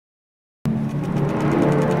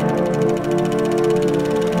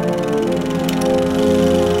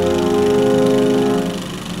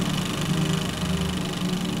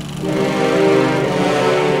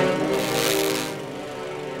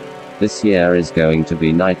This year is going to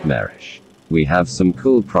be nightmarish. We have some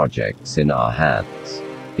cool projects in our hands.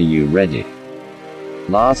 Are you ready?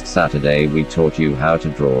 Last Saturday we taught you how to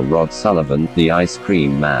draw Rod Sullivan, the ice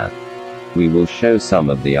cream man. We will show some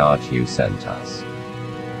of the art you sent us.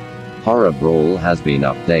 Horror Brawl has been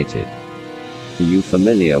updated. Are you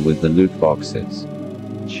familiar with the loot boxes?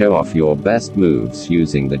 Show off your best moves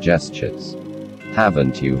using the gestures.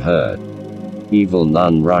 Haven't you heard? Evil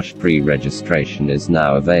Nun Rush pre-registration is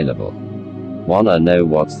now available. Wanna know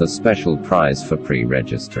what's the special prize for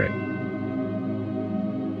pre-registering?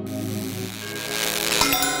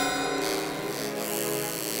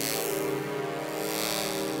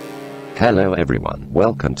 Hello everyone,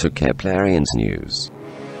 welcome to Keplerian's News.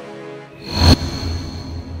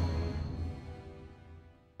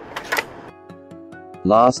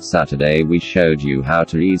 Last Saturday we showed you how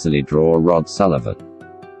to easily draw Rod Sullivan.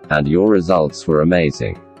 And your results were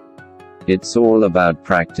amazing. It's all about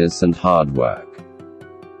practice and hard work.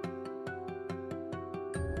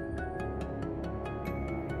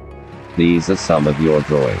 These are some of your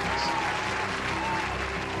drawings.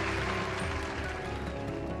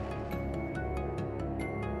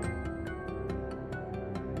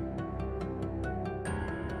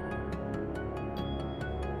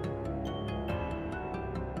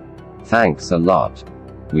 Thanks a lot.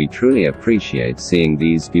 We truly appreciate seeing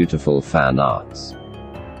these beautiful fan arts.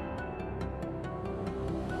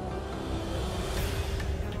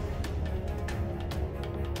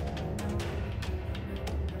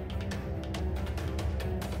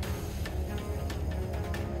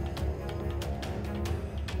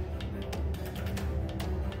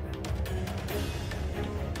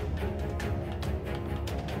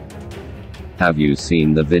 Have you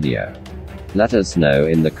seen the video? Let us know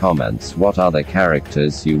in the comments what other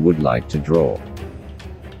characters you would like to draw.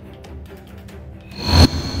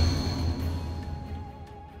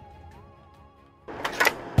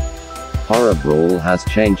 Horror Brawl has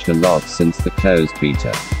changed a lot since the closed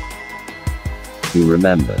beta. Who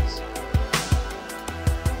remembers?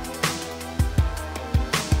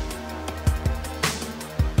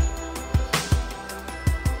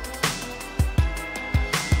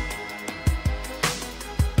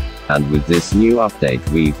 And with this new update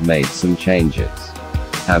we've made some changes.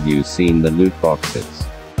 Have you seen the loot boxes?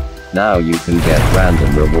 Now you can get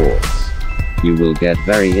random rewards. You will get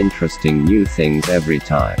very interesting new things every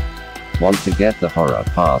time. Want to get the horror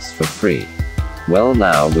pass for free? Well,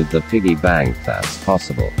 now with the piggy bank that's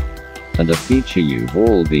possible. And a feature you've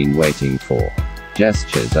all been waiting for.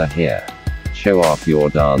 Gestures are here. Show off your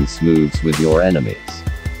dance moves with your enemies.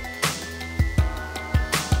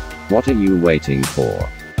 What are you waiting for?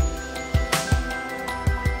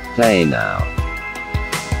 Play now.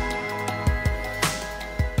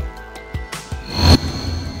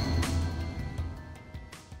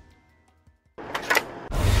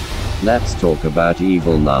 Let's talk about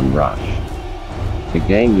Evil Nun Rush. A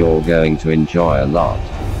game you're going to enjoy a lot.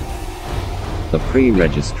 The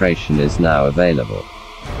pre-registration is now available.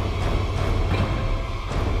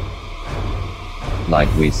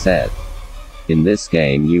 Like we said, in this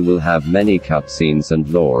game you will have many cutscenes and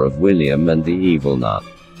lore of William and the Evil Nun.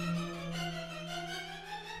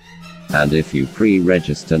 And if you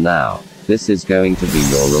pre-register now, this is going to be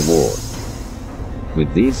your reward.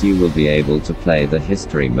 With these you will be able to play the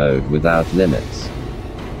history mode without limits.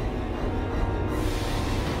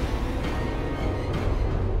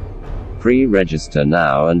 Pre-register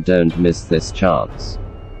now and don't miss this chance.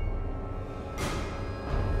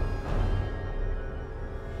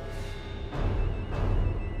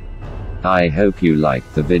 I hope you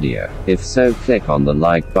liked the video. If so, click on the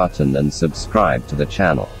like button and subscribe to the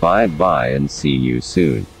channel. Bye bye and see you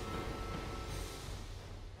soon.